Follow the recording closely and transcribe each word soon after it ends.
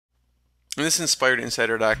In this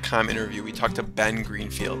InspiredInsider.com interview, we talked to Ben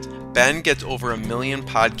Greenfield. Ben gets over 1 million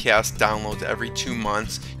podcast downloads every 2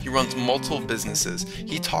 months. He runs multiple businesses.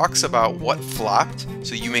 He talks about what flopped,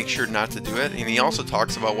 so you make sure not to do it. And he also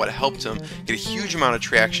talks about what helped him get a huge amount of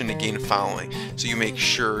traction to gain a following, so you make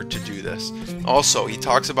sure to do this. Also, he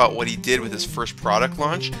talks about what he did with his first product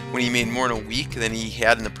launch when he made more in a week than he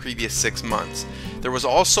had in the previous 6 months. There was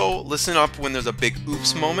also, listen up when there's a big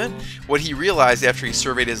oops moment, what he realized after he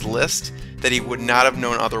surveyed his list that he would not have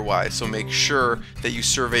known otherwise. So make sure that you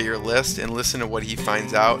survey your list and listen to what he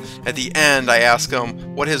finds out. At the end, I ask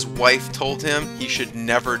him what his wife told him he should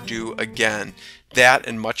never do again. That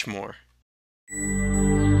and much more.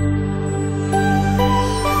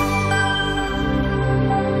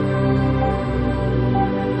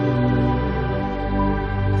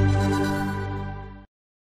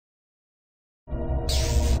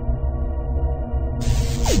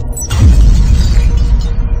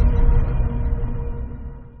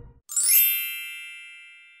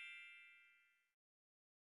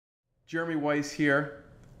 Jeremy Weisz here.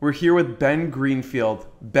 We're here with Ben Greenfield.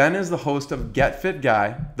 Ben is the host of Get Fit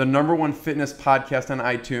Guy, the #1 fitness podcast on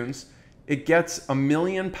iTunes. It gets 1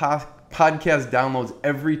 million podcast downloads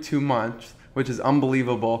every 2 months, which is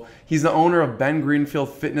unbelievable. He's the owner of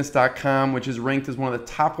BenGreenfieldFitness.com, which is ranked as one of the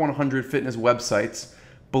top 100 fitness websites.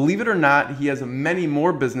 Believe it or not, he has many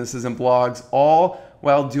more businesses and blogs, all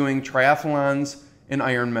while doing triathlons and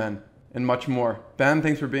Ironman and much more. Ben,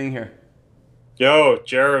 thanks for being here. Yo,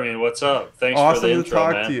 Jeremy, what's up? Thanks for the intro, Awesome to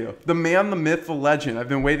talk man. to you. The man, the myth, the legend. I've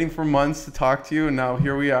been waiting for months to talk to you, and now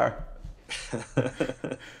here we are.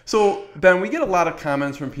 So, Ben, we get a lot of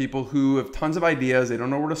comments from people who have tons of ideas. They don't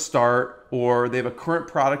know where to start, or they have a current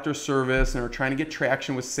product or service and are trying to get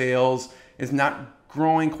traction with sales. It's not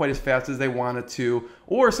growing quite as fast as they want it to.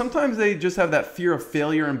 Or sometimes they just have that fear of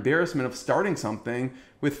failure, embarrassment of starting something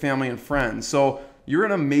with family and friends. So you're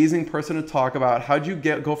an amazing person to talk about. How'd you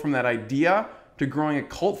go from that idea to growing a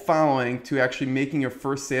cult following to actually making your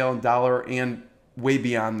first sale in dollar and way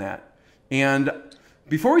beyond that? And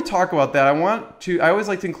before we talk about that, I always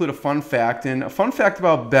like to include a fun fact. And a fun fact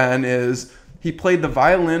about Ben is he played the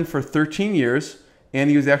violin for 13 years and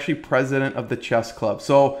he was actually president of the chess club.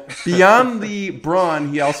 So beyond the brawn,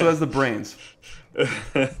 he also has the brains.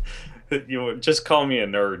 You just call me a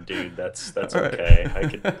nerd, dude. That's All okay.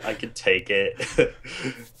 right. I could take it.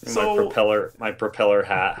 So- my propeller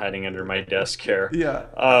hat hiding under my desk here. Yeah.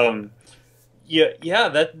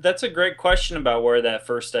 Yeah. That's a great question about where that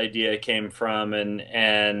first idea came from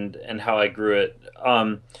and how I grew it.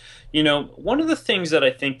 One of the things that I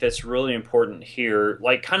think that's really important here,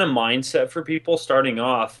 like kind of mindset for people starting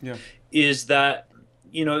off, Yeah. is that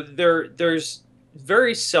there's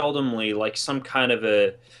very seldomly like some kind of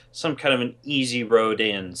an easy road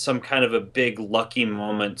in, some kind of a big lucky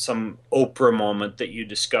moment, some Oprah moment that you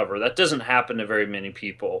discover. That doesn't happen to very many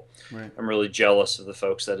people. Right. I'm really jealous of the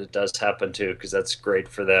folks that it does happen to, because that's great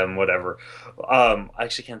for them, whatever. I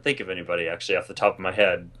actually can't think of anybody actually off the top of my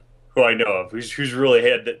head who I know of who's really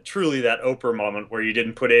had truly that Oprah moment where you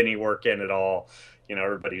didn't put any work in at all.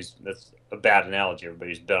 That's a bad analogy.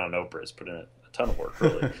 Everybody who's been on Oprah has put in a ton of work,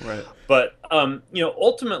 really. Right. But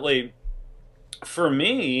ultimately, for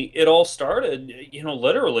me, it all started,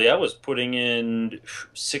 literally I was putting in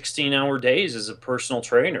 16-hour days as a personal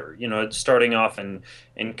trainer, starting off in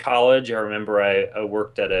college. I remember I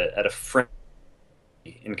worked at a French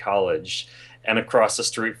in college, and across the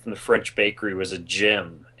street from the French bakery was a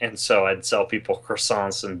gym. And so I'd sell people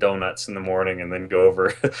croissants and donuts in the morning and then go over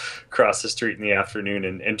across the street in the afternoon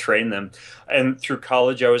and train them. And through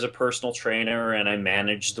college, I was a personal trainer and I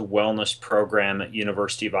managed the wellness program at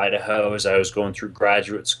University of Idaho as I was going through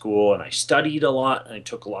graduate school. And I studied a lot and I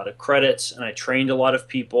took a lot of credits and I trained a lot of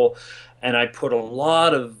people. And I put a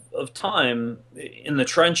lot of time in the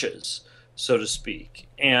trenches, so to speak.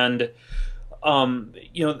 And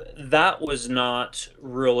that was not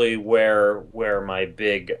really where my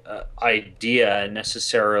big idea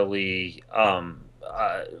necessarily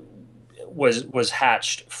was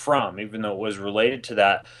hatched from, even though it was related to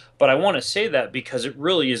that. But I want to say that because it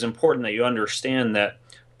really is important that you understand that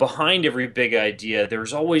behind every big idea,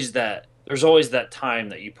 there's always that time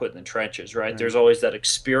that you put in the trenches, right? There's always that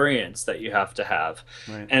experience that you have to have.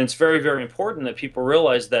 Right. And it's very, very important that people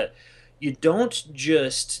realize that you don't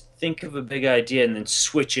just think of a big idea and then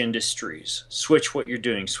switch industries, switch what you're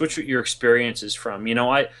doing, switch what your experience is from.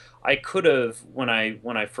 I could have, when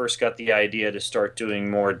I first got the idea to start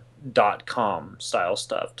doing more .com style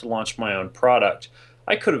stuff, to launch my own product,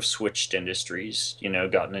 I could have switched industries,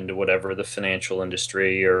 gotten into whatever, the financial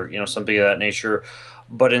industry or, something of that nature.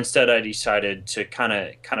 But instead I decided to kind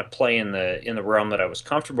of play in the realm that I was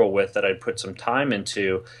comfortable with, that I'd put some time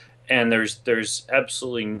into. And there's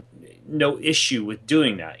absolutely no issue with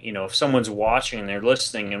doing that. If someone's watching and they're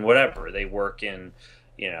listening and whatever, they work in,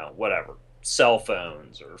 whatever, cell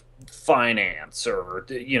phones or finance or,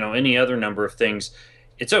 any other number of things,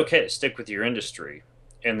 it's okay to stick with your industry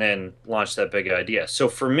and then launch that big idea. So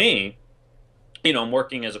for me, I'm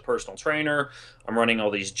working as a personal trainer. I'm running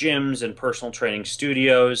all these gyms and personal training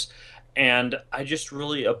studios. And I just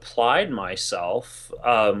really applied myself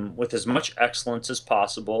with as much excellence as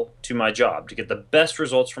possible to my job to get the best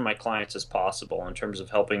results from my clients as possible in terms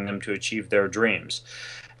of helping them to achieve their dreams.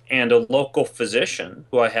 And a local physician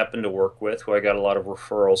who I happen to work with, who I got a lot of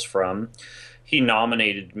referrals from, he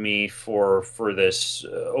nominated me for this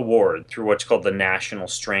award through what's called the National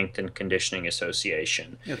Strength and Conditioning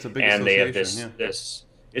Association. Yeah, it's a big and association. They have yeah. this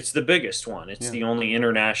it's the biggest one. It's Yeah. the only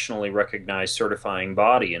internationally recognized certifying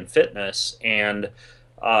body in fitness. And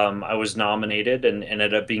I was nominated and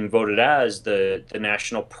ended up being voted as the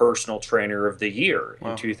National Personal Trainer of the Year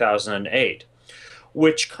Wow. in 2008,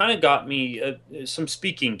 which kind of got me some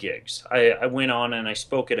speaking gigs. I went on and I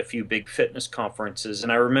spoke at a few big fitness conferences.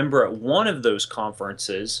 And I remember at one of those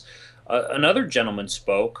conferences, another gentleman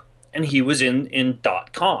spoke, and he was in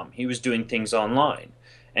 .com. He was doing things online.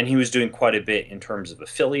 And he was doing quite a bit in terms of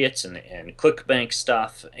affiliates and ClickBank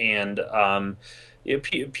stuff. And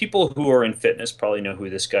people who are in fitness probably know who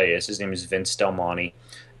this guy is. His name is Vince Del Monte.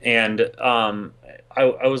 And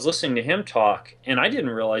I was listening to him talk, and I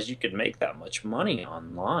didn't realize you could make that much money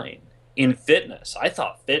online in fitness. I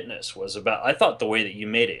thought the way that you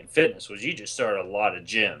made it in fitness was you just started a lot of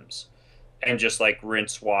gyms and just like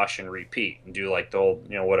rinse, wash, and repeat and do like the whole,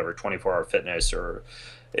 whatever, 24-hour fitness or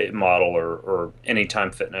model or anytime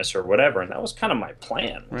fitness or whatever. And that was kind of my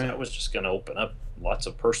plan. Right. I was just going to open up lots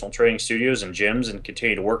of personal training studios and gyms and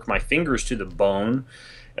continue to work my fingers to the bone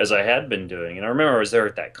as I had been doing. And I remember I was there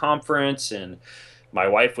at that conference, and my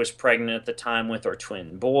wife was pregnant at the time with our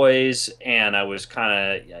twin boys, and I was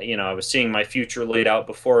kind of, I was seeing my future laid out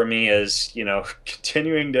before me as,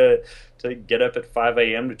 continuing to get up at 5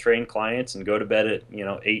 a.m. to train clients and go to bed at,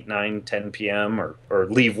 8, 9, 10 p.m. or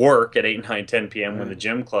leave work at 8, 9, 10 p.m. when the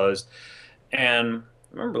gym closed. And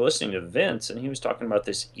I remember listening to Vince, and he was talking about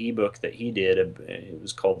this ebook that he did. It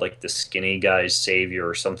was called like The Skinny Guy's Savior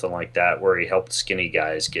or something like that, where he helped skinny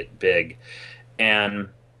guys get big. And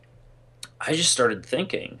I just started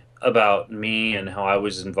thinking about me and how I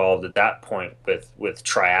was involved at that point with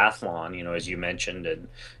triathlon, as you mentioned, and,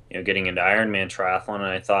 getting into Ironman triathlon. And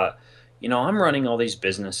I thought, I'm running all these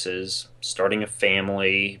businesses, starting a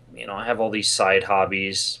family, I have all these side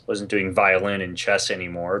hobbies. Wasn't doing violin and chess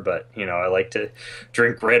anymore, but, I like to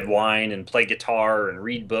drink red wine and play guitar and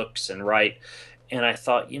read books and write. And I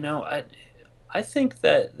thought, I think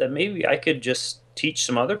that maybe I could just teach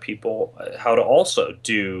some other people how to also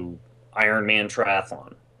do Ironman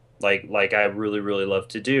triathlon, like I really, really love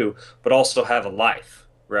to do, but also have a life,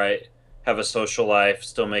 right? Have a social life,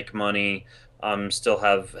 still make money, still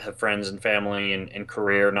have friends and family and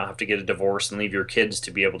career, not have to get a divorce and leave your kids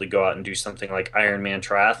to be able to go out and do something like Ironman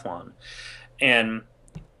triathlon. And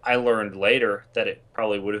I learned later that it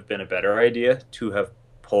probably would have been a better idea to have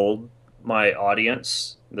pulled my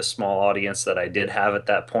audience, the small audience that I did have at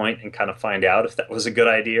that point, and kind of find out if that was a good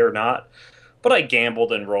idea or not. But I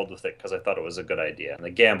gambled and rolled with it because I thought it was a good idea. And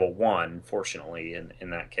the gamble won, fortunately, in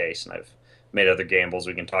that case. And I've made other gambles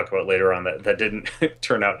we can talk about later on that didn't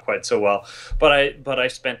turn out quite so well. But I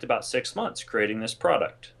spent about 6 months creating this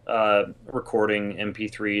product, recording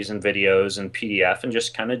MP3s and videos and PDF, and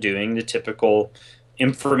just kind of doing the typical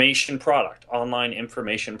information product, online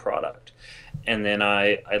information product. And then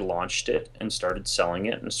I launched it and started selling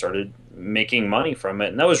it and started making money from it.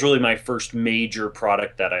 And that was really my first major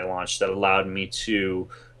product that I launched that allowed me to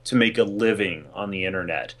make a living on the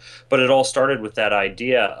internet. But it all started with that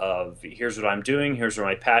idea of, here's what I'm doing, here's where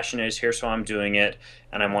my passion is, here's how I'm doing it,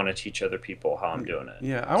 and I want to teach other people how I'm doing it.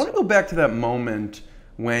 Yeah, I want to go back to that moment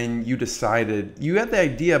when you decided, you had the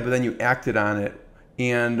idea, but then you acted on it.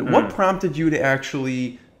 And what prompted you to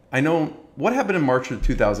actually, what happened in March of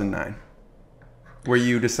 2009? Where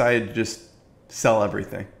you decided to just sell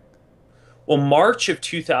everything? Well, March of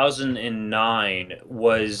 2009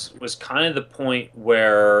 was kind of the point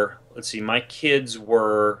where, let's see, my kids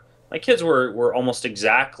were almost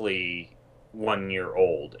exactly 1 year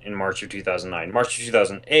old in March of 2009. March of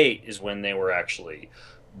 2008 is when they were actually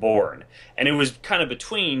born. And it was kind of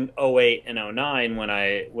between '08 and '09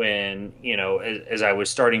 when you know, as I was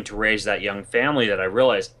starting to raise that young family, that I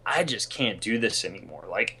realized I just can't do this anymore.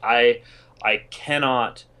 Like I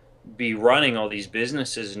cannot be running all these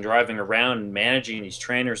businesses and driving around and managing these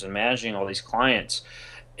trainers and managing all these clients.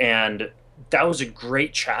 And that was a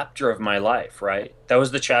great chapter of my life, right? That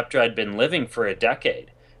was the chapter I'd been living for a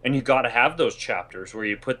decade. And you got to have those chapters where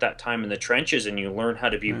you put that time in the trenches and you learn how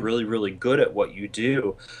to be really, really good at what you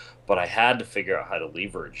do. But I had to figure out how to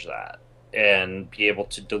leverage that and be able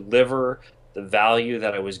to deliver the value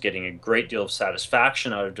that I was getting a great deal of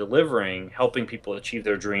satisfaction out of delivering, helping people achieve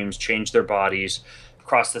their dreams, change their bodies,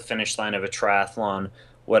 cross the finish line of a triathlon,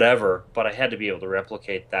 whatever. But I had to be able to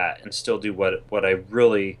replicate that and still do what I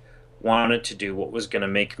really wanted to do, what was going to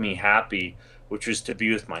make me happy, which was to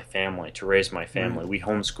be with my family, to raise my family. We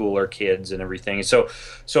homeschool our kids and everything. So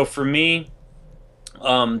for me,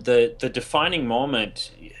 the defining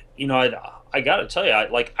moment, you know, I got to tell you,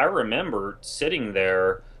 I remember sitting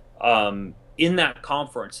there in that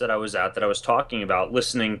conference that I was at, that I was talking about,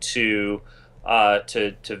 listening to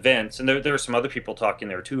Vince, and there were some other people talking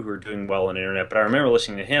there too who were doing well on the internet. But I remember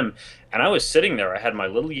listening to him, and I was sitting there. I had my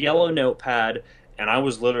little yellow notepad, and I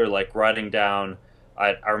was literally like writing down.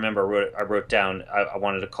 I remember I wrote down, I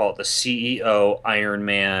wanted to call it the CEO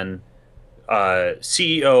Ironman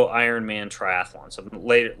triathlon. So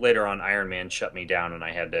later on, Ironman shut me down, and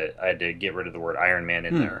I had to get rid of the word Ironman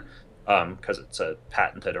in there because it's a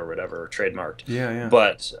patented or whatever, or trademarked. Yeah.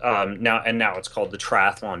 But now it's called the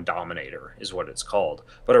Triathlon Dominator is what it's called.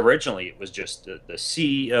 But originally it was just the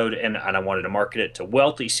CEO, and I wanted to market it to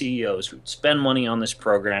wealthy CEOs who'd spend money on this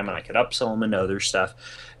program, and I could upsell them into other stuff.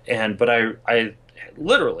 But I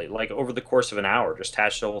literally, like, over the course of an hour, just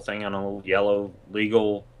attached the whole thing on a little yellow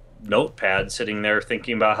legal notepad, sitting there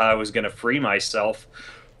thinking about how I was going to free myself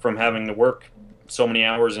from having to work so many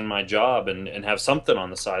hours in my job and have something on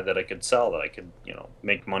the side that I could sell, that I could, you know,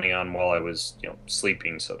 make money on while I was, you know,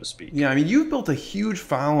 sleeping, so to speak. Yeah, I mean, you've built a huge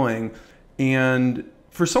following, and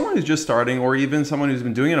for someone who's just starting, or even someone who's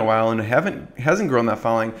been doing it a while and hasn't grown that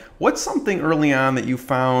following, what's something early on that you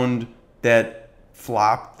found that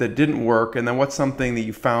flopped, that didn't work, and then what's something that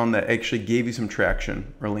you found that actually gave you some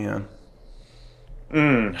traction early on?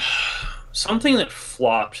 Something that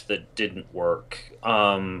flopped that didn't work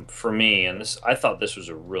for me, and I thought this was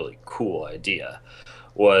a really cool idea,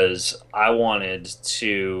 was I wanted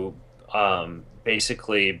to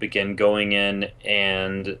basically begin going in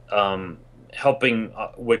and helping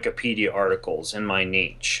Wikipedia articles in my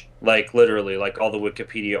niche. Like, literally, like all the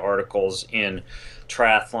Wikipedia articles in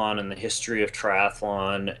triathlon and the history of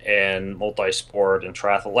triathlon and multisport and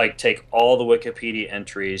triathlon, like, take all the Wikipedia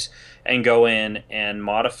entries and go in and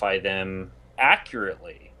modify them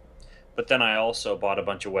accurately. But then I also bought a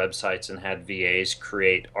bunch of websites and had VAs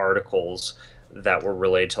create articles that were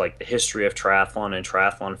related to, like, the history of triathlon and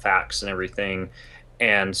triathlon facts and everything.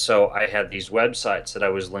 And so I had these websites that I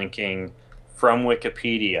was linking from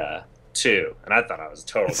Wikipedia too, and I thought I was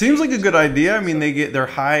totally. It seems like a good idea. I mean, they're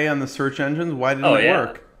high on the search engines. Why didn't it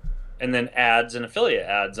work? And then ads and affiliate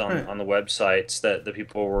ads on the websites that the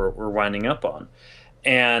people were winding up on,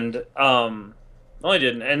 and no, I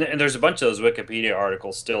didn't. And there's a bunch of those Wikipedia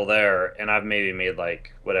articles still there, and I've maybe made,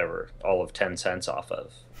 like, whatever, all of 10 cents off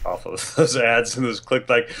of those ads and those click.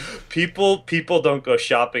 Like, people don't go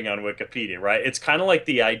shopping on Wikipedia, right? It's kind of like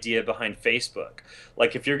the idea behind Facebook.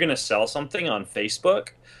 Like, if you're going to sell something on Facebook,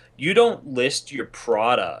 you don't list your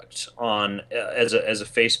product on as a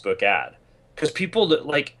Facebook ad, because people that,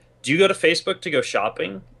 like, do you go to Facebook to go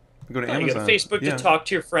shopping? You go to Amazon. You go to Facebook to talk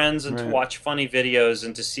to your friends and to watch funny videos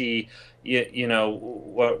and to see, you know,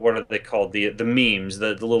 what are they called, the memes,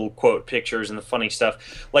 the little quote pictures and the funny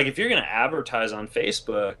stuff. Like, if you're going to advertise on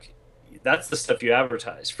Facebook, that's the stuff you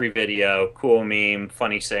advertise: free video, cool meme,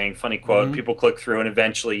 funny saying, funny quote. People click through, and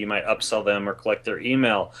eventually you might upsell them or collect their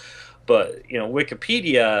email. But, you know,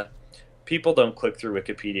 Wikipedia, people don't click through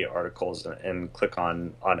Wikipedia articles and click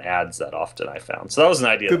on ads that often, I found. So that was an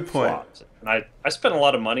idea that flopped. And I spent a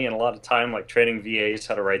lot of money and a lot of time, like, training VAs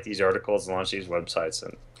how to write these articles and launch these websites,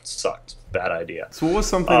 and it sucked. Bad idea. So what was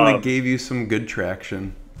something that gave you some good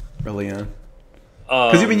traction early on?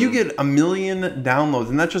 Because, I mean, you get 1 million downloads,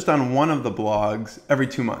 and that's just on one of the blogs every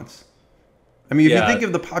 2 months. I mean, if you think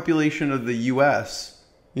of the population of the U.S.,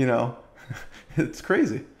 you know, it's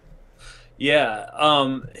crazy. Yeah,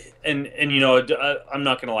 and I'm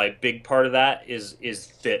not gonna lie. A big part of that is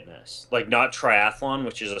fitness, like not triathlon,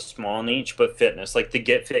 which is a small niche, but fitness, like the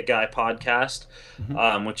Get Fit Guy podcast,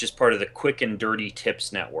 Hmm. which is part of the Quick and Dirty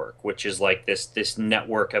Tips Network, which is like this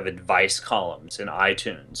network of advice columns in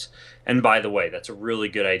iTunes. And by the way, that's a really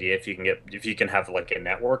good idea if you can have like a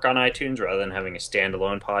network on iTunes rather than having a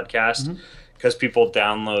standalone podcast, Hmm. because people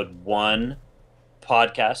download one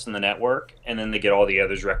podcasts in the network and then they get all the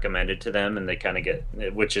others recommended to them, and they kind of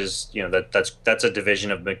get, which is, that's a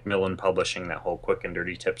division of Macmillan Publishing, that whole Quick and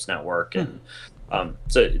Dirty Tips network. And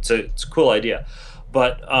it's a cool idea.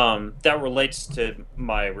 But that relates to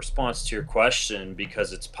my response to your question,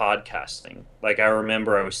 because it's podcasting. Like, I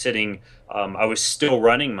remember I was still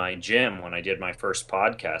running my gym when I did my first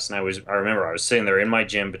podcast, and I remember I was sitting there in my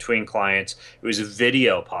gym between clients. It was a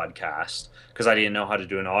video podcast because I didn't know how to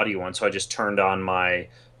do an audio one, so I just turned on my,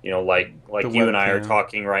 like The you and I are webcam.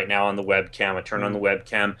 talking right now on the webcam. I turned on Yeah. the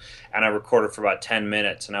webcam and I recorded for about 10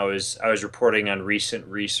 minutes, and I was reporting on recent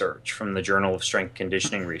research from the Journal of Strength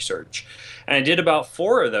Conditioning Research. And I did about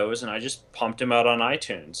four of those, and I just pumped them out on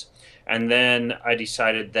iTunes. And then I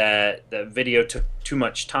decided that the video took too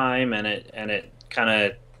much time, and it kind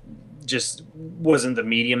of just wasn't the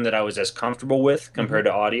medium that I was as comfortable with Hmm. compared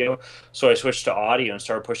to audio. So I switched to audio and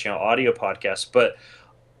started pushing out audio podcasts. But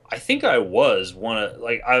I think I was one of,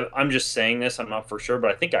 like, I'm just saying this, I'm not for sure, but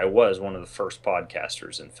I think I was one of the first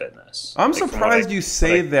podcasters in fitness. I'm Like, from surprised you what I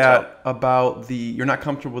say can tell. that about you're not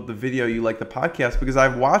comfortable with the video, you like the podcast, because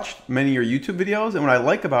I've watched many of your YouTube videos, and what I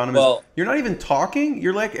like about them is Well, you're not even talking,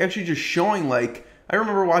 you're like actually just showing, like, I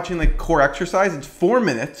remember watching like core exercise, it's 4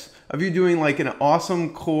 minutes of you doing like an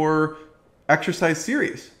awesome core exercise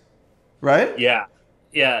series, right? yeah,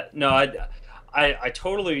 yeah, no, I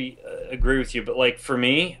totally agree with you. But like for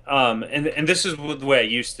me, and this is the way I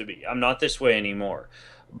used to be. I'm not this way anymore.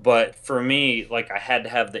 But for me, like, I had to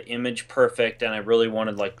have the image perfect, and I really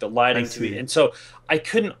wanted like the I lighting to be, see. and so I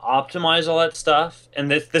couldn't optimize all that stuff. And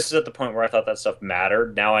this is at the point where I thought that stuff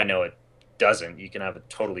mattered. Now I know it doesn't. You can have a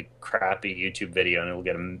totally crappy YouTube video and it'll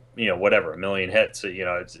get whatever, a million hits.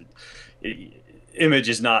 Image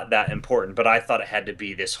is not that important, but I thought it had to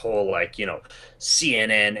be this whole, like,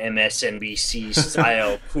 CNN, MSNBC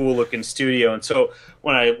style, cool looking studio. And so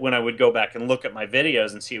when I would go back and look at my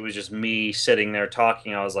videos and see it was just me sitting there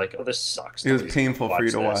talking, I was like, oh, this sucks. It was Nobody's gonna painful for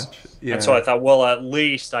you watch to this. watch. And so Yeah. I thought, well, at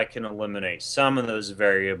least I can eliminate some of those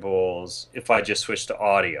variables if I just switch to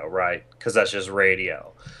audio, right? Because that's just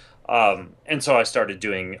radio. And so I started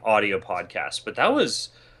doing audio podcasts, but that was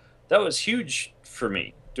huge for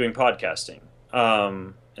me, doing podcasting.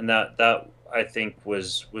 And that I think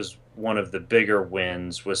was one of the bigger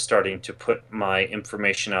wins, was starting to put my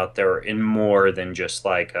information out there in more than just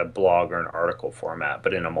like a blog or an article format,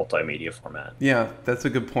 but in a multimedia format. Yeah, that's a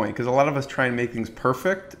good point, because a lot of us try and make things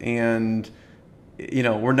perfect, and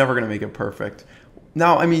we're never going to make it perfect.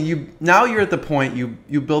 Now, I mean, now you're at the point,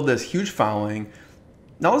 you build this huge following.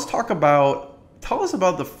 Now let's tell us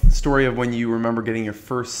about the story of when you remember getting your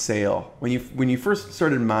first sale, when you first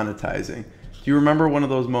started monetizing. Do you remember one of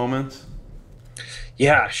those moments?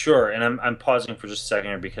 Yeah, sure. And I'm pausing for just a second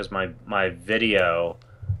here because my video,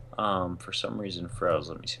 for some reason, froze.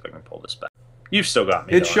 Let me see if I can pull this back. You've still got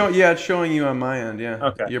me, though. Yeah, it's showing you on my end. Yeah,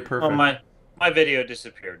 Okay. you're Well, perfect. my video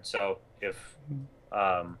disappeared, so if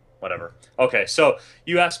whatever. Okay, so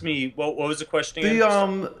you asked me what was the question The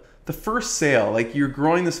again? the first sale, like, you're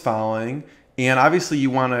growing this following, and obviously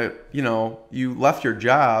you want to, you left your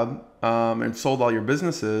job, and sold all your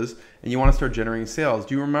businesses, and you want to start generating sales.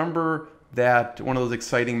 Do you remember that one of those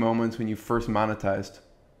exciting moments when you first monetized?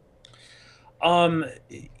 Um,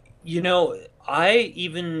 I,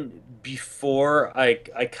 even before I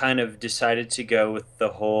kind of decided to go with the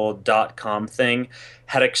whole .com thing,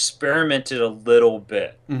 had experimented a little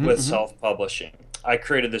bit Hmm. with Hmm. self-publishing. I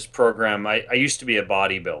created this program. I used to be a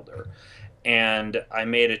bodybuilder, and I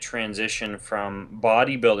made a transition from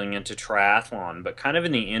bodybuilding into triathlon, but kind of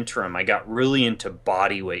in the interim, I got really into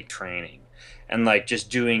body weight training, and like just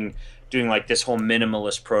doing like this whole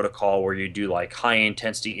minimalist protocol where you do like high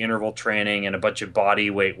intensity interval training and a bunch of body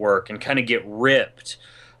weight work and kind of get ripped,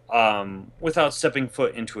 without stepping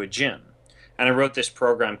foot into a gym. And I wrote this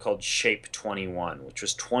program called Shape 21, which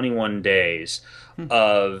was 21 days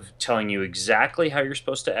of telling you exactly how you're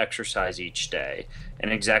supposed to exercise each day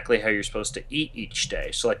and exactly how you're supposed to eat each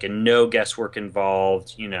day. So, like, a no guesswork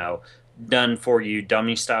involved, done for you,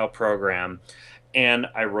 dummy style program. And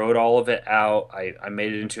I wrote all of it out. I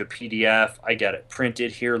made it into a PDF. I got it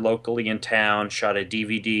printed here locally in town, shot a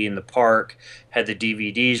DVD in the park, had the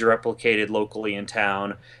DVDs replicated locally in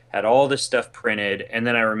town, had all this stuff printed. And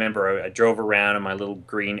then I remember I drove around in my little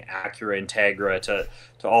green Acura Integra to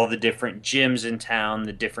all the different gyms in town,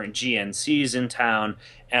 the different GNCs in town.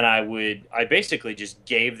 And I basically just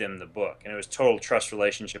gave them the book, and it was total trust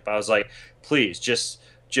relationship. I was like, please just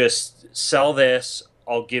sell this.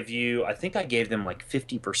 I'll give you, I think I gave them like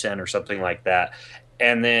 50% or something like that.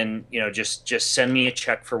 And then, just send me a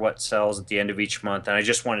check for what sells at the end of each month. And I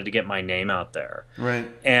just wanted to get my name out there. Right.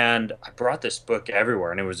 And I brought this book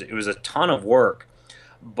everywhere, and it was a ton of work.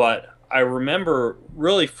 But I remember,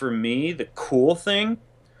 really, for me, the cool thing,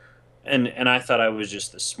 and I thought I was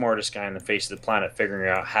just the smartest guy on the face of the planet figuring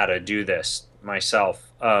out how to do this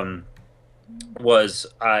myself, was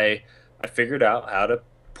I figured out how to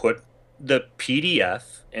put the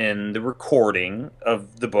PDF and the recording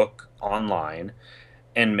of the book online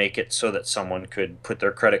and make it so that someone could put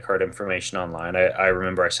their credit card information online. I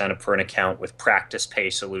remember I signed up for an account with Practice Pay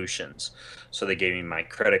Solutions. So they gave me my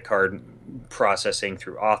credit card processing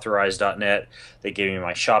through authorize.net. They gave me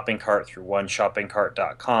my shopping cart through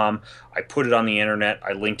oneshoppingcart.com. I put it on the internet.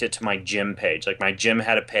 I linked it to my gym page. Like, my gym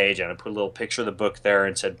had a page, and I put a little picture of the book there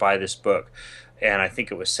and said, buy this book. And I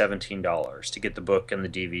think it was $17 to get the book and the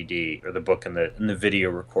DVD, or the book and the video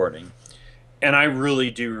recording. And I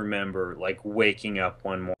really do remember, like, waking up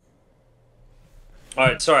one morning. All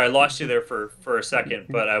right, sorry, I lost you there for a second,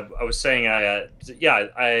 but I was saying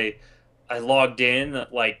I logged in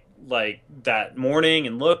like that morning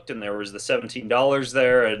and looked, and there was the $17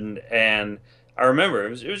 there, and I remember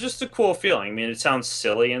it was just a cool feeling. I mean, it sounds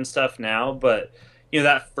silly and stuff now, but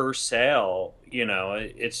that first sale,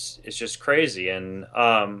 it's just crazy. And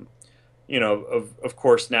of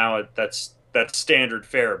course now that's standard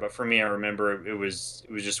fare, but for me, I remember it was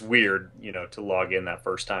just weird, to log in that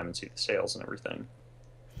first time and see the sales and everything.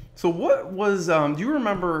 So what was, do you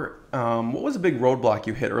remember, what was a big roadblock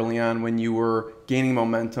you hit early on when you were gaining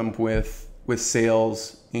momentum with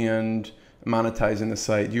sales and monetizing the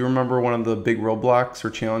site? Do you remember one of the big roadblocks or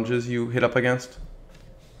challenges you hit up against?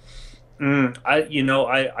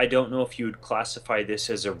 I don't know if you would classify this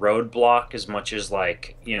as a roadblock as much as,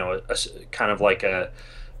 like, kind of like a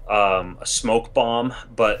smoke bomb,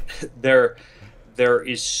 but there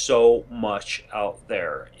is so much out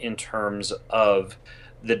there in terms of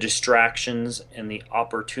the distractions and the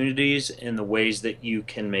opportunities and the ways that you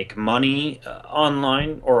can make money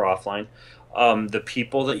online or offline, the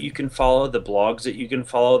people that you can follow, the blogs that you can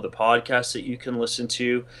follow, the podcasts that you can listen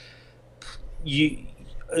to.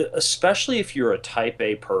 Especially if you're a type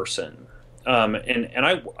A person. And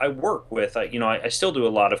I work with, I still do a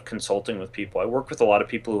lot of consulting with people. I work with a lot of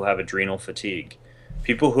people who have adrenal fatigue,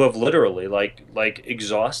 people who have literally like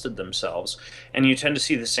exhausted themselves. And you tend to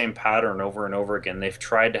see the same pattern over and over again. They've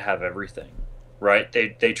tried to have everything, right?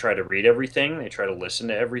 They try to read everything. They try to listen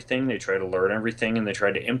to everything. They try to learn everything, and they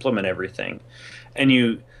try to implement everything. And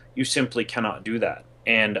you simply cannot do that.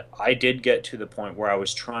 And I did get to the point where I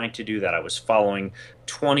was trying to do that. I was following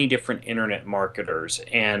 20 different internet marketers,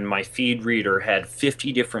 and my feed reader had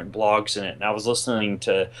 50 different blogs in it. And I was listening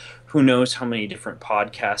to who knows how many different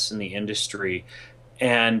podcasts in the industry.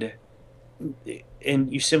 And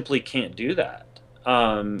you simply can't do that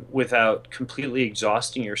without completely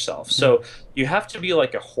exhausting yourself. So you have to be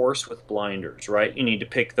like a horse with blinders, right? You need to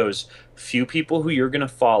pick those few people who you're going to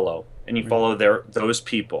follow, and you follow those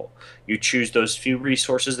people. You choose those few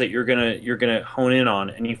resources that you're gonna hone in on,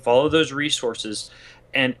 and you follow those resources.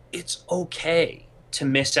 And it's okay to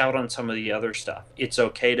miss out on some of the other stuff. It's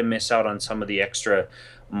okay to miss out on some of the extra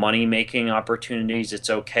money-making opportunities. It's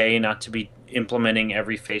okay not to be implementing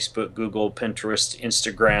every Facebook, Google, Pinterest,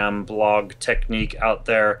 Instagram, blog technique out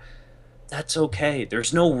there. That's okay.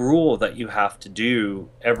 There's no rule that you have to do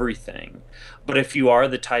everything. But if you are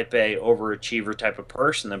the type A overachiever type of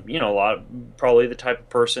person, then probably the type of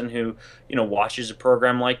person who watches a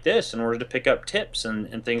program like this in order to pick up tips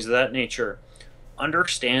and things of that nature,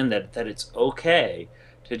 understand that it's okay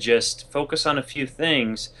to just focus on a few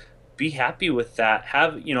things. Be happy with that.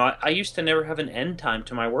 I used to never have an end time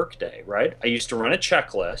to my workday, right? I used to run a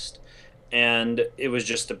checklist, and it was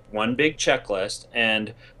just one big checklist.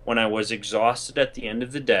 And when I was exhausted at the end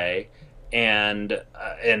of the day, and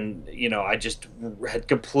I just had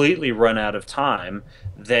completely run out of time,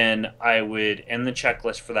 then I would end the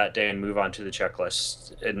checklist for that day and move on to the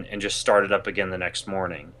checklist and just start it up again the next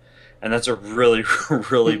morning. And that's a really,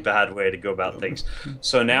 really bad way to go about things.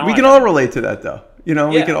 So now we can all relate to that, though. We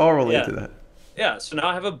can all relate to that. Yeah. So now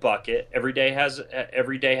I have a bucket. Every day has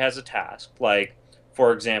a task. Like,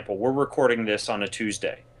 for example, we're recording this on a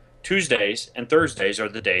Tuesday. Tuesdays and Thursdays are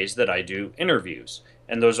the days that I do interviews.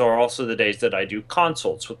 And those are also the days that I do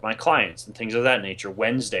consults with my clients and things of that nature.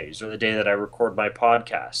 Wednesdays are the day that I record my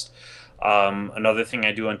podcast. Another thing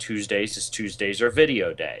I do on Tuesdays is Tuesdays are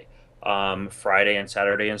video day. Friday and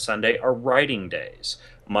Saturday and Sunday are writing days.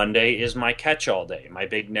 Monday is my catch-all day, my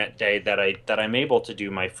big net day that I'm able to do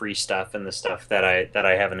my free stuff and the stuff that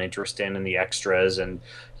I have an interest in, and the extras, and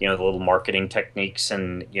the little marketing techniques,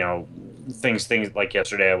 and things like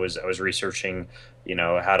yesterday I was researching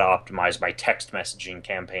how to optimize my text messaging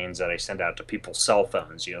campaigns that I send out to people's cell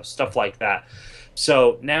phones, stuff like that.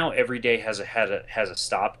 So now every day has a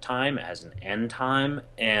stop time, it has an end time,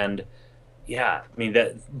 and yeah, I mean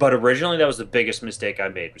but originally that was the biggest mistake I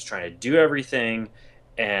made, was trying to do everything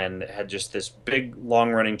and had just this big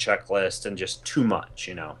long running checklist and just too much.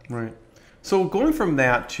 Right. So going from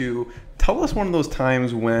that to, tell us one of those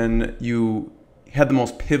times when you had the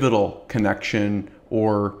most pivotal connection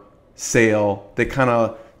or sale that kind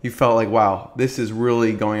of, you felt like, wow, this is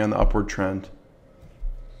really going on the upward trend.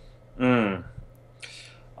 I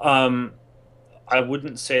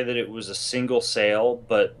wouldn't say that it was a single sale,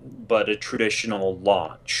 but a traditional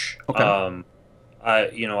launch. Okay.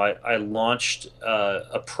 I launched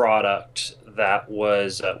a product that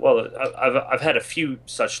was I've had a few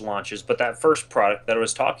such launches, but that first product that I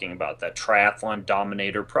was talking about, that triathlon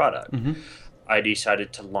dominator product, I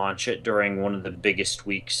decided to launch it during one of the biggest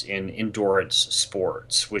weeks in endurance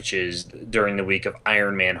sports, which is during the week of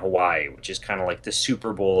Ironman Hawaii, which is kind of like the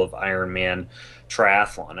Super Bowl of Ironman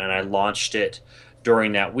triathlon. And I launched it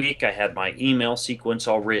during that week. I had my email sequence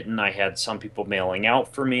all written. I had some people mailing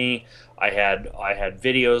out for me. I had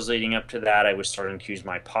videos leading up to that. I was starting to use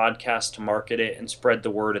my podcast to market it and spread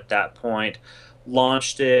the word at that point.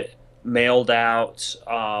 Launched it, mailed out,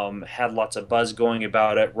 had lots of buzz going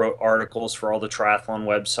about it, wrote articles for all the triathlon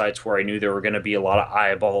websites where I knew there were going to be a lot of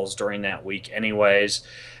eyeballs during that week anyways.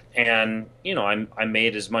 And, I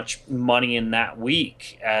made as much money in that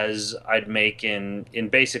week as I'd make in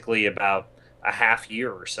basically about a half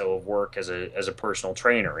year or so of work as a personal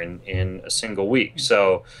trainer in a single week.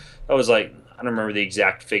 So I was like, I don't remember the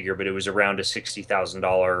exact figure, but it was around a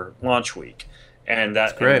 $60,000 launch week. And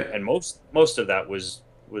That's great. And most of that was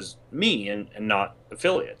me and not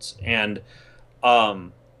affiliates. And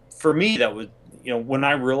for me, that was, when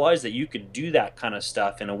I realized that you could do that kind of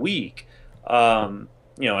stuff in a week, and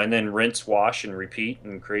then rinse, wash, and repeat,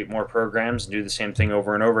 and create more programs and do the same thing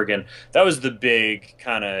over and over again. That was the big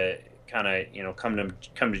kind of come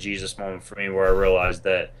to Jesus moment for me, where I realized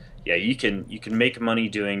that you can make money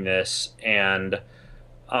doing this. And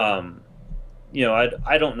I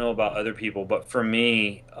don't know about other people, but for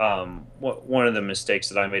me, one of the mistakes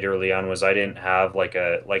that I made early on was I didn't have like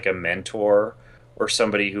a mentor or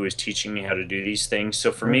somebody who was teaching me how to do these things.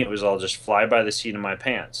 So for me, it was all just fly by the seat of my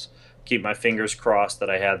pants. Keep my fingers crossed that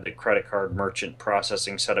I had the credit card merchant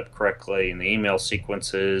processing set up correctly, and the email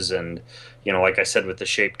sequences, and like I said with the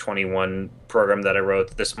Shape 21 program that I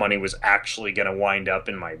wrote, this money was actually going to wind up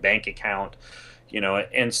in my bank account,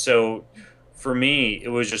 and so for me it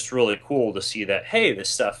was just really cool to see that, hey, this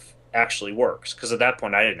stuff actually works, because at that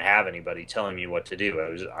point I didn't have anybody telling me what to do.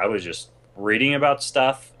 I was just reading about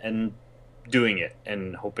stuff and doing it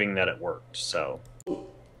and hoping that it worked. So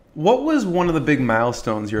what was one of the big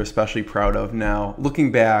milestones you're especially proud of now,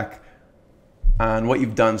 looking back on what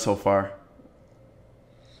you've done so far?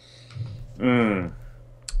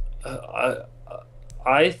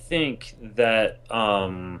 I think that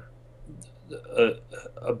a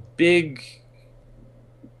big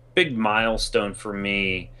milestone for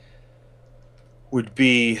me would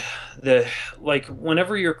be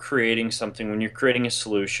whenever you're creating something, when you're creating a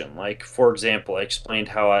solution, like for example, I explained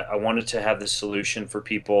how I wanted to have this solution for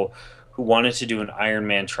people who wanted to do an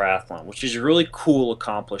Ironman triathlon, which is a really cool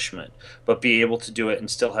accomplishment, but be able to do it and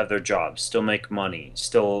still have their jobs, still make money,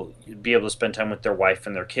 still be able to spend time with their wife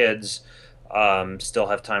and their kids, still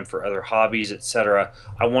have time for other hobbies, etc.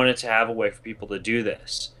 I wanted to have a way for people to do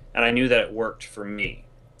this, and I knew that it worked for me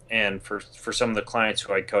and for some of the clients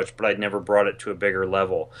who I coached, but I'd never brought it to a bigger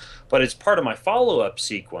level. But it's part of my follow-up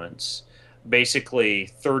sequence. Basically,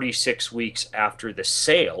 36 weeks after the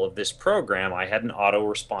sale of this program, I had an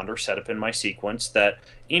autoresponder set up in my sequence that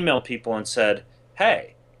emailed people and said,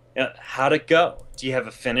 hey, how'd it go? Do you have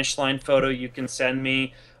a finish line photo you can send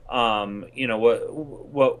me?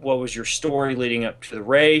 What was your story leading up to the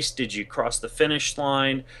race? Did you cross the finish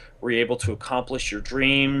line? Were you able to accomplish your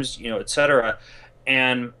dreams, etc.?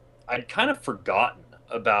 And I'd kind of forgotten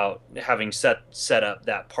about having set up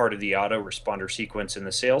that part of the autoresponder sequence in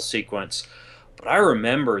the sales sequence. But I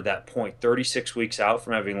remember that point, 36 weeks out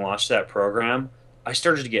from having launched that program, I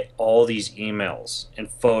started to get all these emails and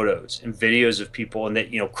photos and videos of people and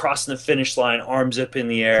that, crossing the finish line, arms up in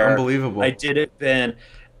the It's air. I unbelievable. did it, Ben.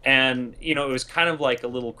 And, it was kind of like a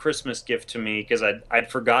little Christmas gift to me because I'd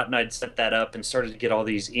forgotten I'd set that up and started to get all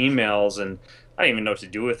these emails, and I didn't even know what to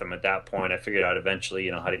do with them at that point. I figured out eventually,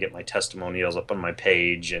 how to get my testimonials up on my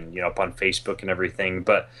page and, up on Facebook and everything.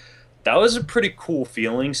 But that was a pretty cool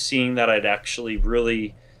feeling, seeing that I'd actually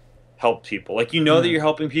really help people. Like, that Yeah. you're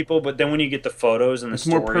helping people, but then when you get the photos and the It's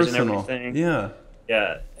more stories and personal. everything, Yeah.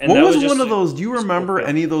 yeah. And What that was was just one of it those? Do you was a cool remember feeling.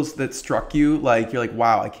 any of those that struck you? Like, you're like,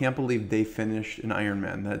 wow, I can't believe they finished an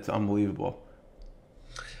Ironman. That's unbelievable.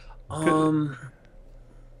 Good. Um,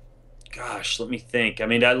 Gosh, let me think. I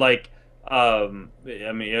mean, it's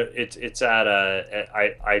at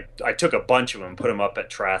I took a bunch of them, put them up at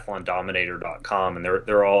triathlondominator.com, and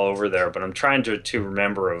they're all over there. But I'm trying to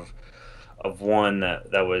remember of one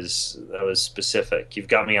that was specific. You've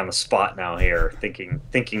got me on the spot now here,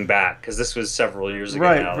 thinking back, because this was several years ago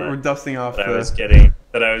Right, now but we're dusting off that I was the.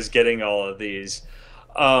 getting all of these.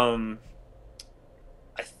 Um,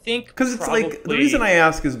 I think Because it's like the reason probably I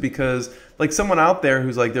ask is because like someone out there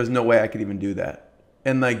who's like, there's no way I could even do that,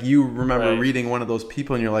 and like you remember right. reading one of those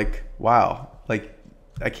people, and you're like, wow, like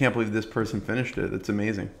I can't believe this person finished it. It's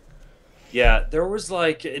amazing. Yeah, there was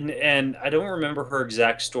like, and I don't remember her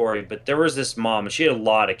exact story, but there was this mom, and she had a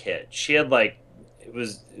lot of kids. She had like, it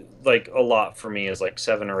was like a lot for me, as like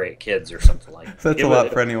 7 or 8 kids or something like. That's It a was, lot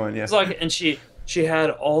it for anyone. Yeah. was like, and she had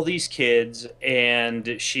all these kids, and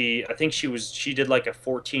I think she did like a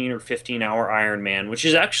 14 or 15 hour Ironman, which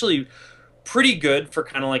is actually pretty good for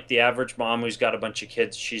kind of like the average mom who's got a bunch of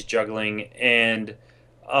kids she's juggling. And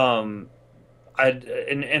um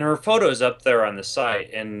and her photos up there on the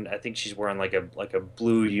site, and I think she's wearing like a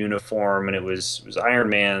blue uniform, and it was Iron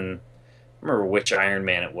Man. I don't remember which Iron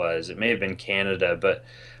Man it was. It may have been Canada, but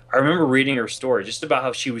I remember reading her story just about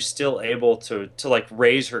how she was still able to like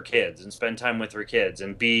raise her kids and spend time with her kids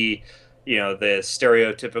and be, the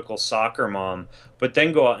stereotypical soccer mom, but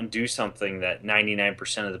then go out and do something that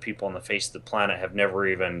 99% of the people on the face of the planet have never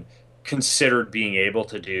even considered being able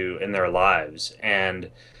to do in their lives. And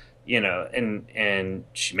and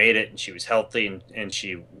she made it, and she was healthy, and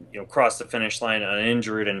she, crossed the finish line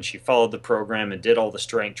uninjured, and she followed the program and did all the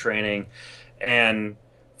strength training. And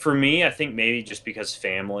for me, I think maybe just because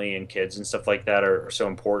family and kids and stuff like that are so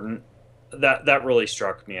important, that really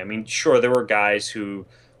struck me. I mean, sure, there were guys who,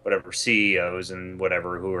 whatever, CEOs and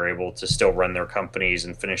whatever, who were able to still run their companies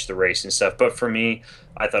and finish the race and stuff. But for me,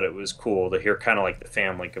 I thought it was cool to hear kind of like the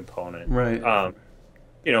family component. Right.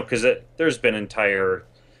 Because there's been entire,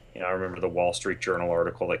 I remember the Wall Street Journal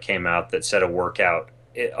article that came out that said a workout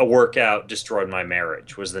destroyed my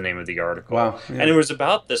marriage, was the name of the article. Wow. And Yeah. it was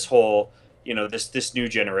about this whole, this new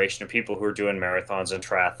generation of people who are doing marathons and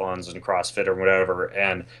triathlons and CrossFit or whatever,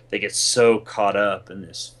 and they get so caught up in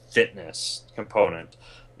this fitness component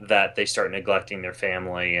that they start neglecting their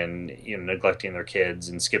family and, neglecting their kids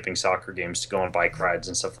and skipping soccer games to go on bike rides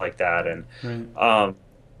and stuff like that. And Right.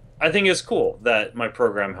 I think it's cool that my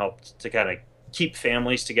program helped to kind of keep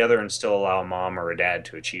families together and still allow a mom or a dad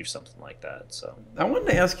to achieve something like that. So, I wanted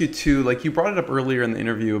to ask you too, like you brought it up earlier in the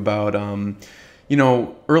interview about,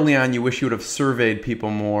 early on you wish you would have surveyed people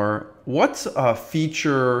more. What's a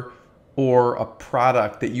feature or a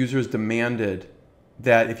product that users demanded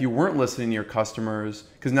that if you weren't listening to your customers,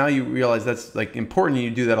 because now you realize that's like important and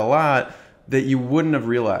you do that a lot, that you wouldn't have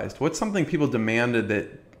realized? What's something people demanded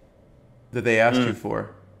that they asked you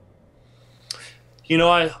for?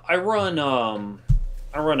 I run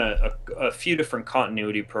a few different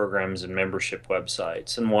continuity programs and membership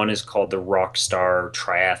websites, and one is called the Rockstar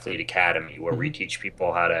Triathlete Academy, where we Mhm. teach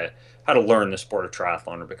people how to learn the sport of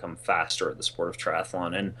triathlon or become faster at the sport of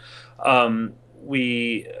triathlon. And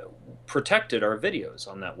we protected our videos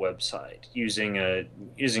on that website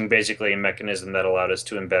using basically a mechanism that allowed us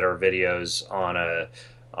to embed our videos on a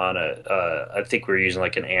I think we were using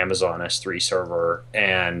like an Amazon S3 server,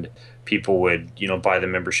 and people would, buy the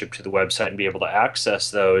membership to the website and be able to access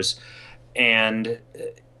those. And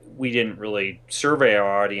we didn't really survey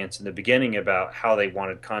our audience in the beginning about how they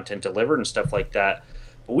wanted content delivered and stuff like that.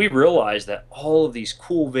 But we realized that all of these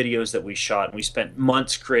cool videos that we shot, and we spent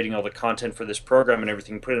months creating all the content for this program and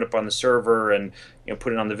everything, put it up on the server and,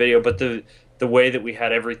 put it on the video. But the way that we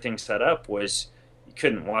had everything set up was you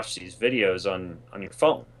couldn't watch these videos on your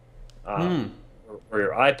phone, Hmm. or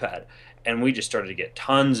your iPad. And we just started to get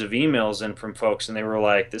tons of emails in from folks, and they were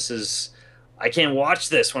like, I can't watch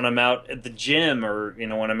this when I'm out at the gym, or,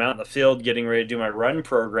 when I'm out in the field getting ready to do my run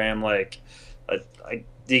program. Like,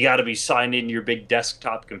 you got to be signed into your big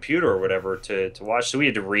desktop computer or whatever to watch. So we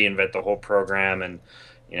had to reinvent the whole program, and,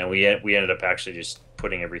 we ended up actually just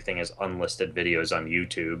putting everything as unlisted videos on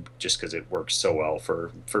YouTube just because it works so well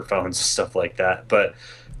for phones and stuff like that. But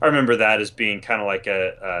I remember that as being kind of like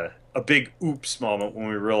a big oops moment when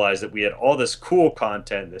we realized that we had all this cool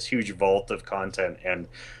content, this huge vault of content, and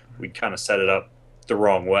we kind of set it up the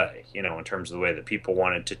wrong way, in terms of the way that people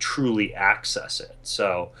wanted to truly access it.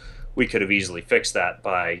 So we could have easily fixed that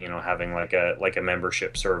by, having like a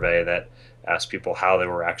membership survey that asked people how they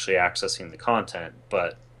were actually accessing the content.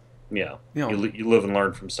 But you live and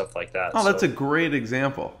learn from stuff like that. Oh, that's a great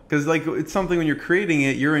example, because like it's something when you're creating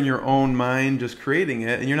it, you're in your own mind just creating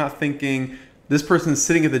it, and you're not thinking this person's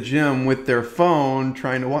sitting at the gym with their phone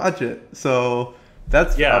trying to watch it. So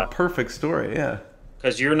that's a perfect story. Yeah.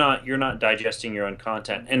 Because you're not digesting your own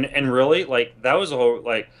content, and really, like, that was a whole,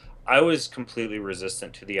 like, I was completely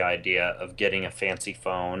resistant to the idea of getting a fancy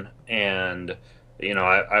phone, and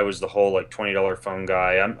I was the whole like $20 phone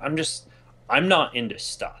guy. I'm not into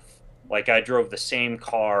stuff. Like, I drove the same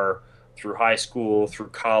car through high school, through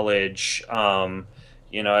college. I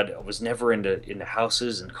was never into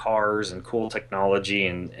houses and cars and cool technology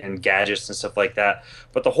and gadgets and stuff like that.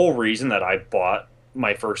 But the whole reason that I bought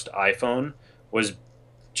my first iPhone was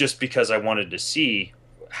just because I wanted to see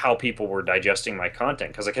how people were digesting my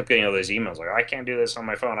content, because I kept getting all these emails like, I can't do this on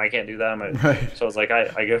my phone, I can't do that on my... Right. So I was like,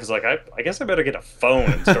 I guess I better get a phone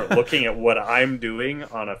and start looking at what I'm doing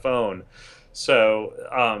on a phone. So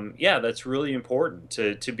that's really important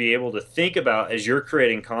to be able to think about as you're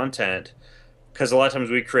creating content, because a lot of times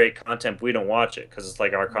we create content but we don't watch it because it's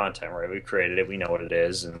like our content, right? We created it, we know what it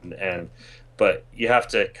is, but you have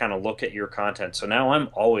to kind of look at your content. So now I'm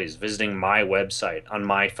always visiting my website on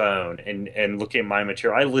my phone and looking at my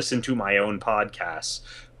material. I listen to my own podcasts,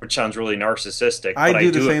 which sounds really narcissistic. I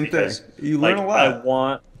do the same thing. You learn a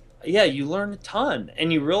lot. You learn a ton,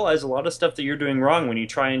 and you realize a lot of stuff that you're doing wrong when you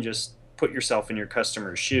try and just put yourself in your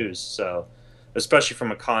customer's shoes. So, especially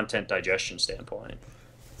from a content digestion standpoint.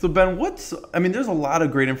 So Ben, there's a lot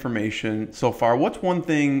of great information so far. What's one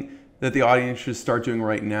thing that the audience should start doing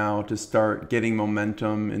right now to start getting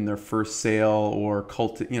momentum in their first sale or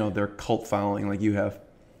their cult following like you have?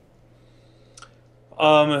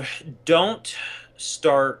 Don't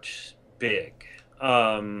start big.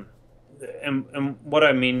 And what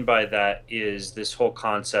I mean by that is this whole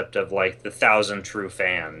concept of like the 1,000 true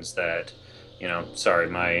fans that, sorry,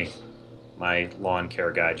 my lawn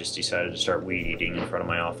care guy just decided to start weed eating in front of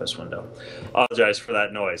my office window. Apologize for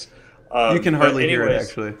that noise. You can hardly hear it,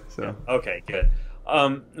 actually. So. Okay, good.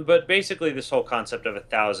 But basically, this whole concept of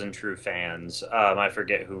 1,000 true fans, I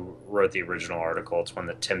forget who wrote the original article. It's one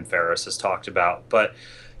that Tim Ferriss has talked about. But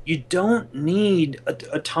you don't need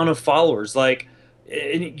a ton of followers. Like,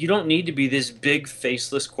 you don't need to be this big,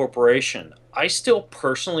 faceless corporation. I still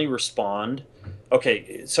personally respond.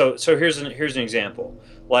 Okay, so here's an example.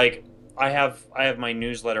 Like, I have my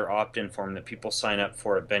newsletter opt-in form that people sign up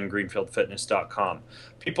for at BenGreenfieldFitness.com.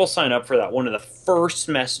 People sign up for that. One of the first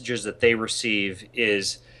messages that they receive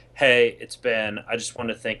is, hey, it's Ben. I just want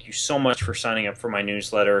to thank you so much for signing up for my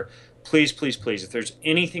newsletter. Please, please, please, if there's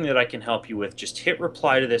anything that I can help you with, just hit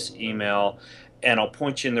reply to this email and I'll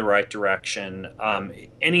point you in the right direction.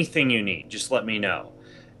 Anything you need, just let me know.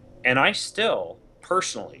 And I still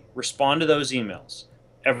personally respond to those emails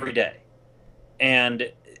every day.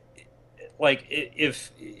 And like,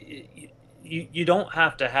 if you don't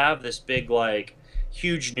have to have this big, like,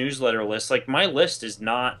 huge newsletter list. Like, my list is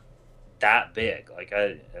not that big. Like,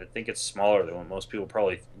 I think it's smaller than what most people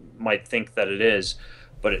probably might think that it is,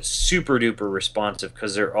 but it's super duper responsive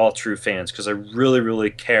because they're all true fans, because I really, really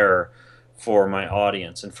care for my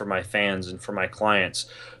audience and for my fans and for my clients.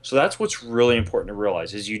 So that's what's really important to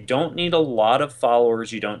realize, is you don't need a lot of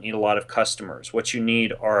followers, you don't need a lot of customers. What you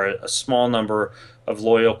need are a small number of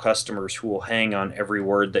loyal customers who will hang on every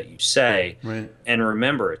word that you say. Right. And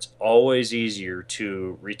remember, it's always easier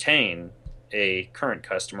to retain a current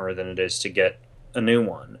customer than it is to get a new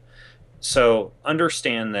one. So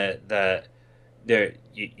understand that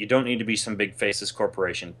you don't need to be some big faceless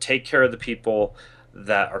corporation. Take care of the people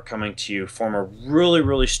that are coming to you, form a really,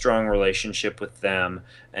 really strong relationship with them,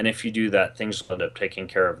 and if you do that, things will end up taking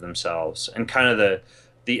care of themselves. And kind of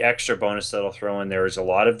the extra bonus that I'll throw in there is a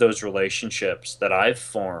lot of those relationships that I've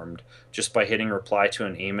formed just by hitting reply to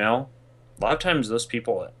an email. A lot of times those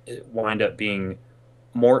people wind up being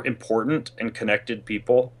more important and connected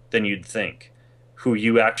people than you'd think, who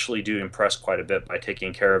you actually do impress quite a bit by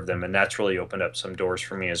taking care of them. And that's really opened up some doors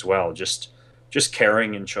for me as well. Just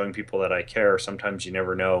caring and showing people that I care. Sometimes you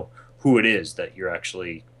never know who it is that you're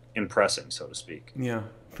actually impressing, so to speak. Yeah,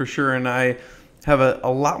 for sure. And I have a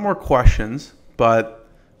lot more questions, but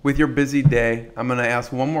with your busy day, I'm going to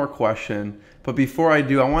ask one more question. But before I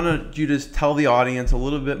do, I want you to just tell the audience a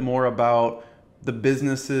little bit more about the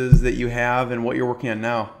businesses that you have and what you're working on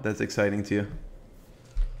now that's exciting to you.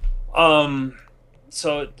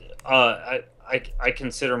 So I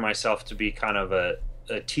consider myself to be kind of a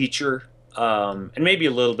teacher, and maybe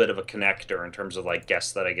a little bit of a connector in terms of like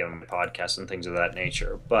guests that I get on my podcast and things of that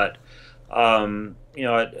nature. But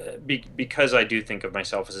because I do think of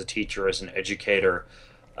myself as a teacher, as an educator,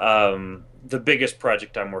 the biggest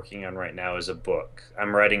project I'm working on right now is a book.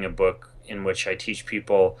 I'm writing a book in which I teach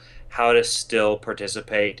people how to still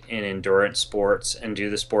participate in endurance sports and do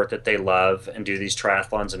the sport that they love and do these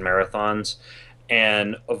triathlons and marathons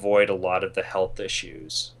and avoid a lot of the health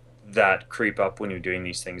issues that creep up when you're doing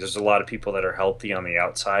these things. There's a lot of people that are healthy on the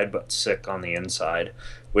outside but sick on the inside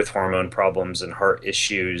with hormone problems and heart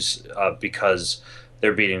issues because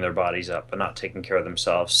they're beating their bodies up and not taking care of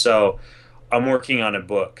themselves. So I'm working on a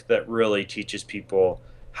book that really teaches people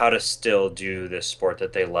how to still do this sport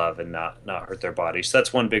that they love and not hurt their bodies. So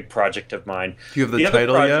that's one big project of mine. Do you have the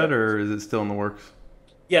title yet, or is it still in the works?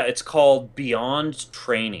 Yeah, it's called Beyond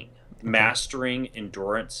Training, Mastering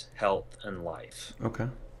Endurance, Health, and Life. Okay.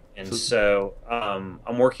 And so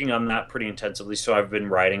I'm working on that pretty intensively. So I've been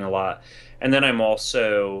writing a lot, and then I'm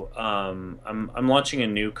also I'm launching a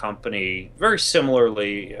new company, very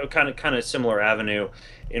similarly, kind of similar avenue,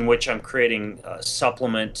 in which I'm creating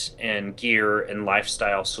supplement and gear and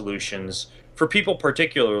lifestyle solutions for people,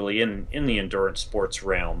 particularly in the endurance sports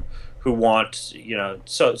realm, who want,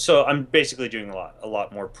 So I'm basically doing a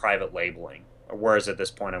lot more private labeling. Whereas at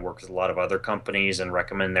this point I work with a lot of other companies and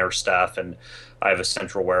recommend their stuff, and I have a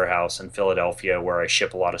central warehouse in Philadelphia where I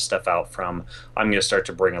ship a lot of stuff out from. I'm going to start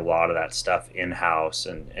to bring a lot of that stuff in-house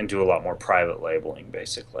and do a lot more private labeling,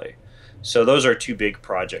 basically. So those are two big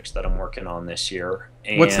projects that I'm working on this year.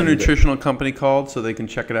 And what's the nutritional company called so they can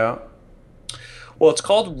check it out? Well, it's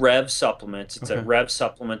called Rev Supplements. It's at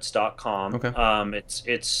revsupplements.com. Okay.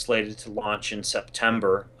 It's slated to launch in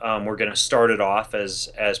September. We're going to start it off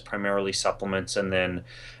as primarily supplements and then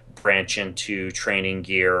branch into training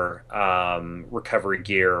gear, recovery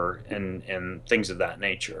gear, and things of that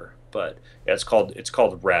nature. But yeah, it's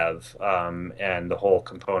called Rev, and the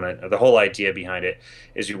whole idea behind it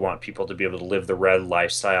is you want people to be able to live the Rev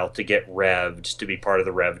lifestyle, to get revved, to be part of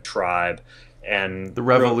the Rev tribe. And the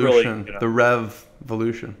revolution, really, the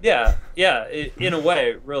Revolution. Yeah, in a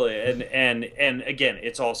way, really, and again,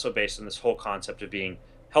 it's also based on this whole concept of being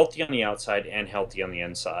healthy on the outside and healthy on the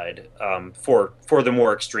inside. For the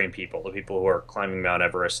more extreme people, the people who are climbing Mount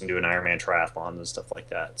Everest and doing Ironman triathlons and stuff like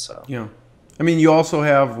that. So yeah, I mean, you also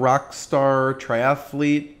have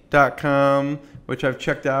rockstartriathlete.com, which I've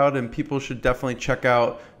checked out, and people should definitely check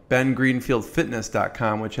out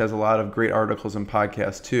BenGreenfieldFitness.com, which has a lot of great articles and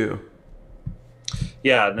podcasts too.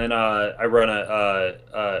 Yeah, and then I run an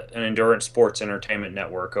endurance sports entertainment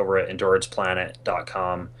network over at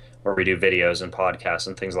EndurancePlanet.com, where we do videos and podcasts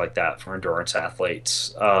and things like that for endurance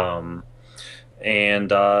athletes. Then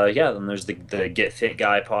there's the Get Fit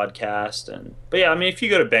Guy podcast, but yeah, I mean, if you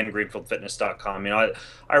go to BenGreenfieldFitness.com,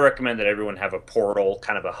 I recommend that everyone have a portal,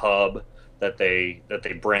 kind of a hub that they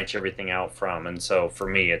branch everything out from. And so for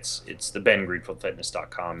me, it's the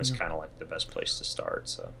BenGreenfieldFitness.com is kind of like the best place to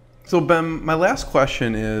start. So Ben, my last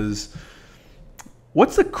question is,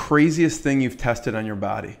 what's the craziest thing you've tested on your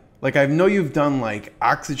body? Like, I know you've done like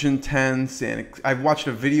oxygen tents, and I've watched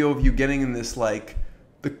a video of you getting in this like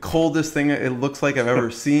the coldest thing it looks like I've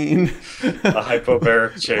ever seen. A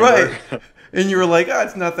hyperbaric chamber. Right. And you were like,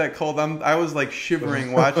 it's not that cold. I was like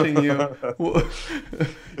shivering watching you.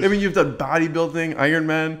 I mean, you've done bodybuilding,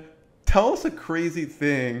 Ironman. Tell us a crazy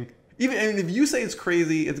thing. And if you say it's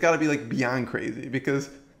crazy, it's got to be like beyond crazy,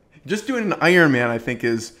 because just doing an Ironman, I think,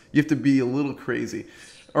 you have to be a little crazy,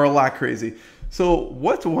 or a lot crazy. So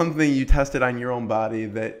what's one thing you tested on your own body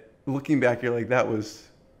that, looking back, you're like, that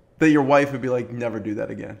your wife would be like, never do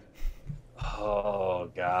that again?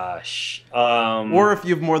 Oh gosh. Or if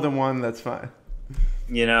you have more than one, that's fine.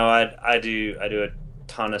 I do a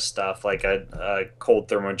ton of stuff, like a cold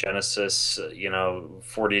thermogenesis,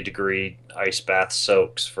 40-degree ice bath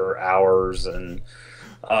soaks for hours, and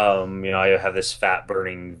I have this fat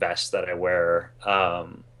burning vest that I wear.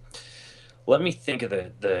 Let me think of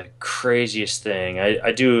the craziest thing.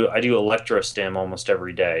 I do electrostim almost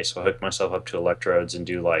every day, so I hook myself up to electrodes and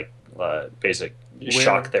do like basic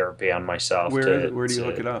shock therapy on myself. Where do you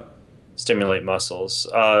hook it up? Stimulate muscles.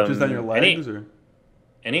 Just on your legs or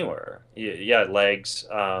anywhere? Yeah, legs,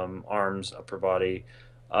 arms, upper body.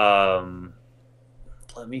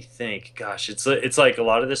 Let me think. Gosh, it's like a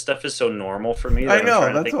lot of this stuff is so normal for me I that I'm know,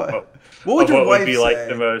 trying to that's think why. about What would your what wife would be say? like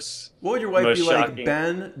the most What would your wife be like? shocking.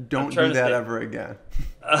 Ben, don't trying do to that think. ever again.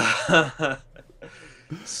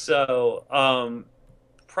 So,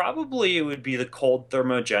 probably it would be the cold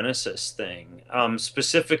thermogenesis thing.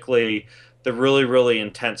 Specifically, the really, really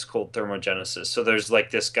intense cold thermogenesis. So there's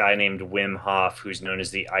like this guy named Wim Hof, who's known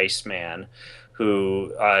as the Iceman,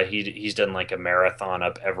 who he's done like a marathon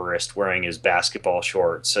up Everest wearing his basketball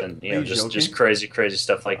shorts, and Are you just joking? crazy, crazy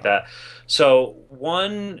stuff like Wow. that. So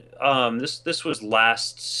this was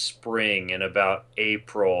last spring in about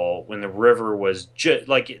April when the river was just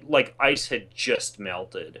like ice had just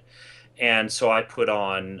melted. And so I put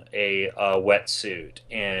on a wetsuit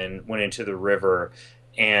and went into the river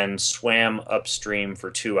and swam upstream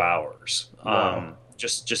for 2 hours, Wow.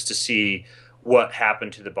 just to see what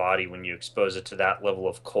happened to the body when you expose it to that level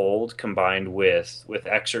of cold combined with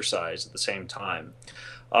exercise at the same time.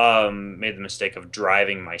 Made the mistake of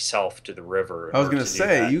driving myself to the river in I was order gonna to do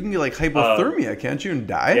say that. you can get like Um, hypothermia, can't you, and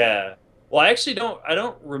die? yeah. Well, I actually don't. I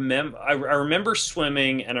don't remember. I remember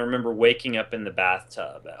swimming, and I remember waking up in the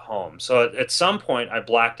bathtub at home. So at some point, I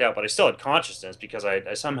blacked out, but I still had consciousness because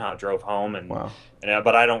I somehow drove home, Wow.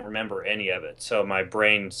 but I don't remember any of it. So my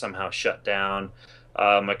brain somehow shut down.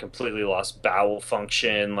 I completely lost bowel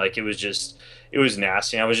function. Like it was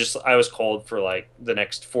nasty. I was cold for like the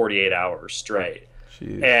next 48 hours straight.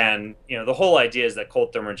 Jeez. And the whole idea is that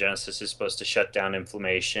cold thermogenesis is supposed to shut down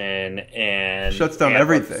inflammation and Shuts down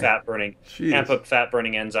everything. amp Jeez. up fat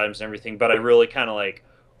burning enzymes and everything. But I really kind of like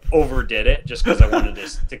overdid it just because I wanted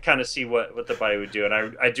to kind of see what the body would do. And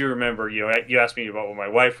I do remember, you asked me about what my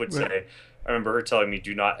wife would Right. say. I remember her telling me,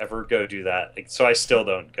 "Do not ever go do that." Like, so I still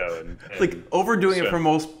don't go Like and overdoing it for swim.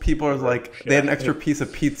 most people is like they had an extra piece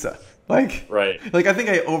of pizza. Like, Right. like I think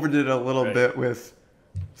I overdid it a little Right. bit with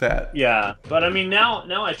that. Yeah, but I mean now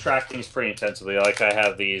I track things pretty intensively. Like I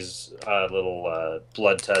have these little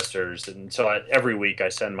blood testers, and so every week I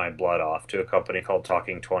send my blood off to a company called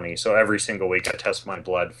Talking 20. So every single week I test my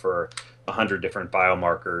blood for 100 different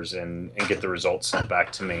biomarkers and get the results sent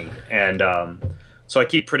back to me. And so I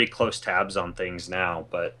keep pretty close tabs on things now.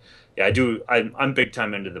 But yeah, I do. I'm big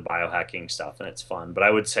time into the biohacking stuff, and it's fun. But I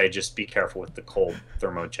would say just be careful with the cold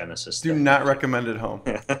thermogenesis Do thing. not recommend it home.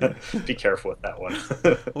 Be careful with that one.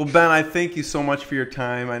 Well, Ben, I thank you so much for your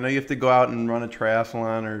time. I know you have to go out and run a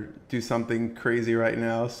triathlon or do something crazy right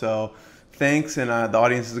now. So thanks, and the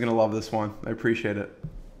audience is going to love this one. I appreciate it.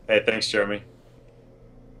 Hey, thanks, Jeremy.